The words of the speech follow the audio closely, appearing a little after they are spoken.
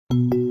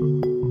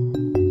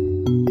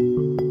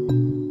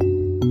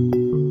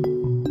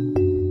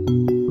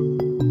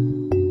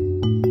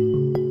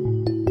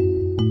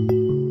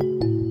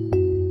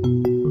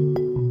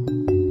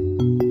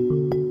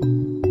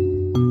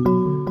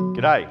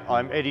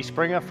Eddie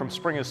Springer from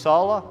Springer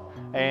Solar,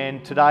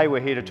 and today we're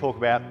here to talk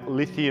about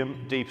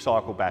lithium deep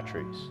cycle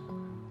batteries.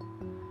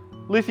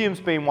 Lithium's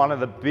been one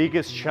of the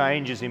biggest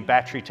changes in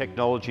battery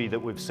technology that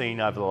we've seen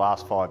over the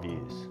last 5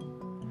 years.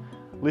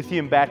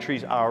 Lithium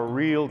batteries are a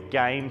real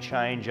game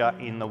changer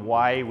in the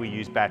way we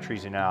use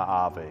batteries in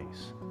our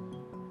RVs.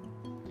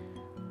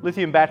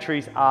 Lithium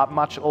batteries are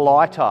much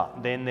lighter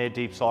than their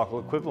deep cycle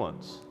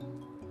equivalents.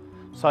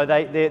 So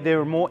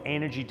they're a more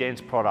energy dense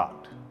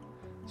product.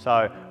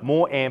 So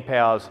more amp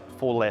hours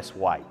for less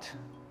weight.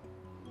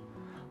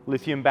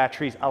 Lithium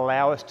batteries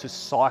allow us to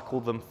cycle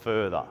them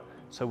further.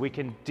 So we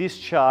can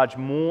discharge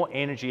more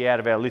energy out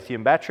of our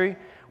lithium battery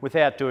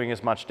without doing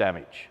as much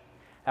damage.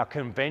 Our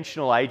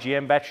conventional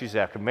AGM batteries,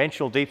 our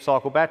conventional deep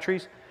cycle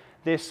batteries,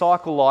 their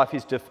cycle life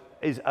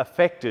is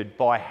affected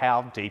by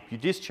how deep you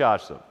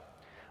discharge them.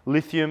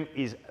 Lithium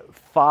is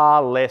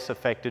far less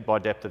affected by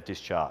depth of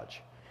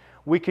discharge.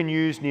 We can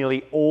use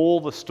nearly all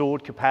the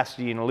stored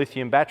capacity in a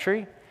lithium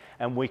battery,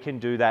 and we can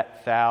do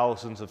that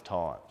thousands of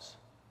times.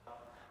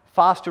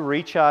 Faster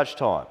recharge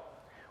time.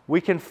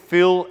 We can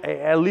fill,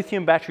 a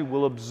lithium battery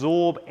will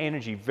absorb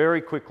energy very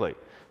quickly.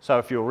 So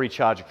if you're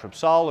recharging from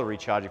solar,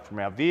 recharging from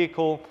our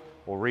vehicle,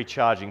 or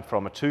recharging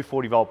from a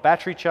 240 volt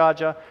battery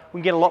charger, we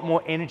can get a lot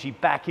more energy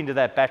back into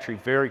that battery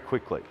very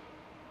quickly.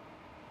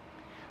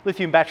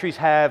 Lithium batteries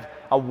have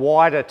a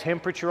wider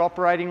temperature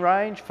operating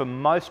range for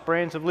most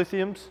brands of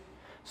lithiums,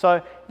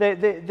 so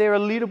they're a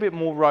little bit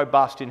more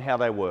robust in how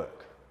they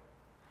work.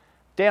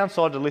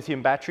 Downside to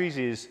lithium batteries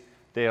is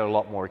they're a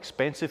lot more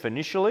expensive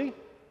initially,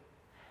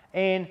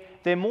 and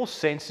they're more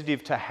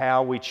sensitive to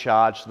how we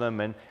charge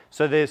them, and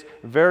so there's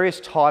various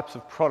types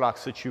of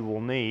products that you will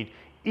need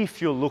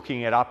if you're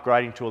looking at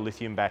upgrading to a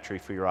lithium battery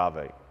for your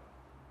RV.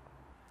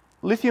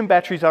 Lithium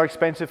batteries are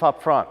expensive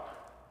up front,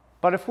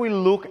 but if we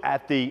look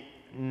at the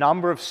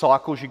number of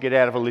cycles you get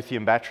out of a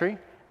lithium battery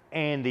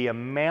and the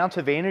amount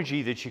of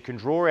energy that you can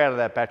draw out of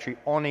that battery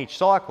on each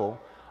cycle,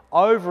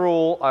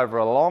 overall, over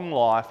a long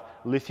life,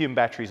 lithium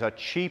batteries are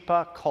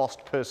cheaper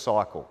cost per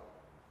cycle.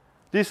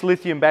 This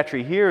lithium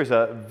battery here is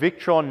a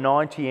Victron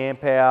 90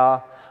 amp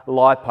hour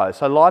LiPo.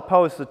 So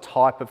LiPo is the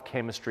type of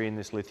chemistry in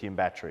this lithium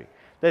battery.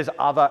 There's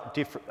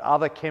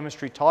other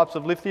chemistry types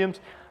of lithiums.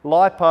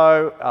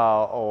 LiPo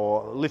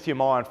or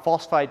lithium iron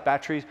phosphate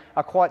batteries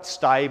are quite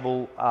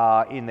stable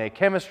in their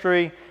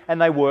chemistry, and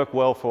they work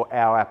well for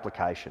our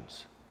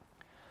applications.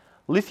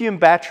 Lithium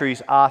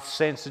batteries are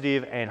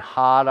sensitive and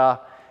harder.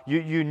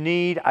 You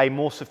need a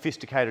more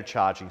sophisticated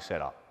charging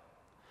setup.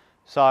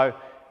 So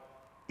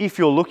if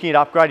you're looking at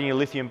upgrading your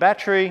lithium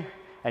battery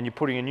and you're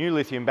putting a new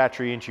lithium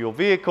battery into your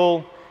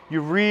vehicle, you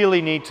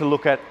really need to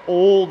look at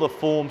all the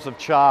forms of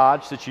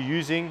charge that you're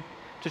using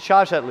to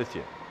charge that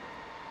lithium.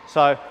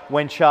 So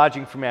when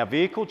charging from our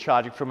vehicle,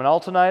 charging from an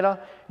alternator,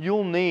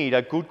 you'll need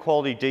a good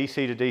quality DC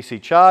to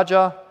DC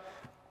charger.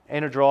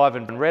 Enerdrive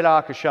and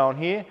RedArc are shown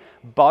here.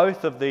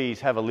 Both of these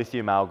have a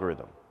lithium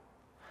algorithm.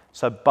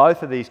 So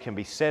both of these can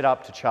be set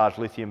up to charge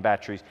lithium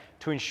batteries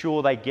to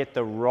ensure they get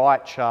the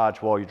right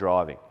charge while you're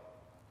driving.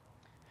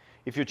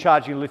 If you're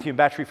charging a lithium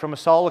battery from a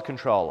solar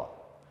controller,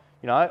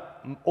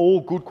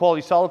 all good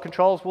quality solar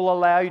controllers will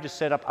allow you to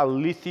set up a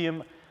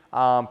lithium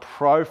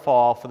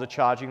profile for the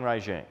charging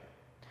regime.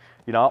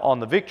 On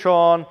the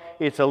Victron,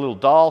 it's a little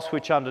dial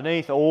switch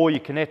underneath, or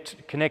you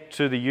connect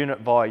to the unit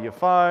via your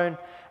phone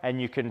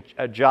and you can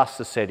adjust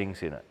the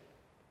settings in it.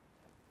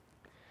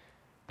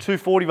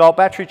 240 volt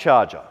battery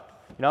charger.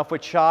 If we're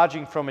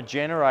charging from a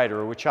generator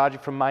or we're charging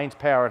from mains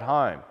power at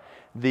home,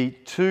 the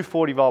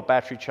 240 volt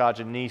battery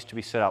charger needs to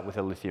be set up with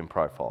a lithium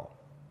profile.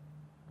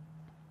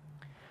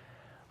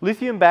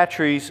 Lithium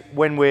batteries,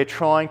 when we're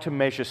trying to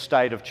measure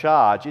state of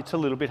charge, it's a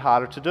little bit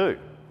harder to do.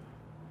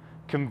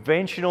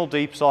 Conventional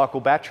deep cycle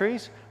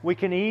batteries, we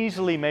can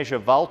easily measure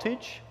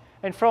voltage,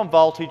 and from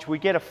voltage we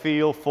get a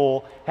feel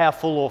for how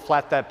full or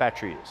flat that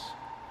battery is.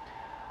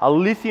 A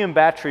lithium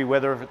battery,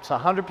 whether it's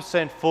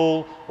 100%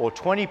 full or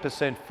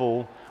 20%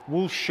 full,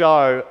 will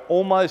show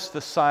almost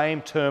the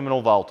same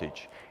terminal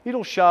voltage.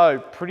 It'll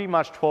show pretty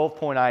much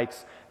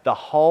 12.8 the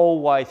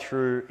whole way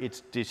through its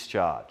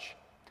discharge.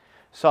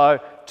 So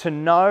to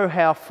know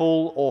how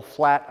full or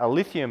flat a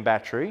lithium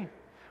battery,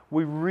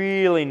 we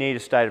really need a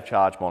state of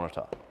charge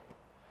monitor.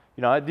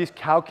 This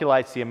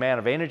calculates the amount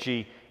of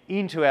energy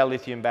into our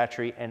lithium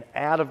battery and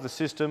out of the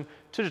system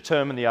to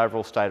determine the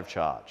overall state of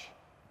charge.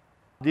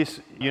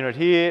 This unit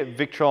here,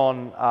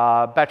 Victron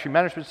battery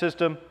management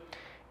system,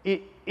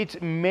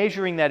 it's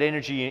measuring that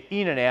energy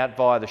in and out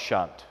via the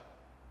shunt.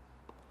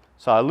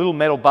 So a little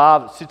metal bar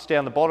that sits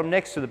down the bottom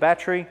next to the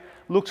battery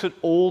looks at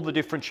all the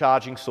different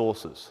charging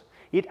sources.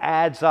 It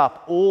adds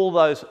up all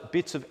those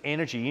bits of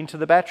energy into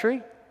the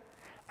battery,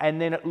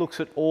 and then it looks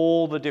at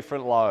all the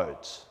different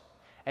loads.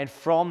 And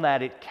from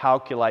that, it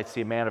calculates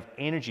the amount of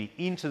energy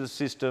into the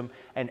system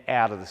and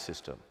out of the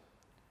system.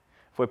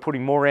 If we're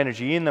putting more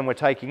energy in than we're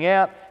taking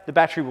out, the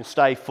battery will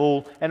stay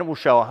full and it will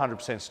show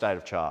 100% state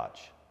of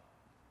charge.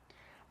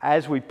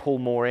 As we pull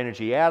more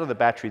energy out of the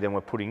battery than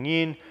we're putting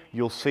in,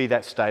 you'll see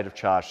that state of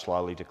charge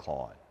slowly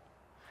decline.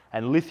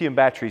 And lithium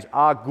batteries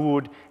are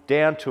good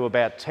down to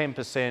about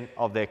 10%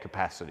 of their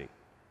capacity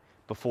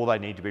before they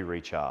need to be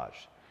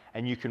recharged.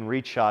 And you can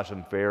recharge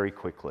them very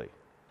quickly.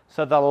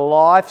 So the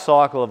life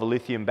cycle of a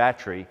lithium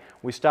battery,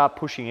 we start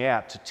pushing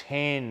out to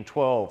 10,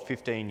 12,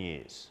 15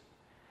 years.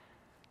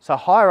 So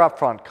higher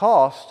upfront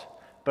cost,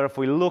 but if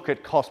we look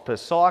at cost per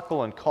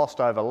cycle and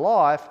cost over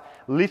life,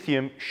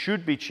 lithium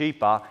should be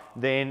cheaper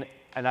than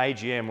an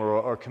AGM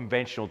or a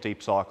conventional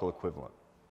deep cycle equivalent.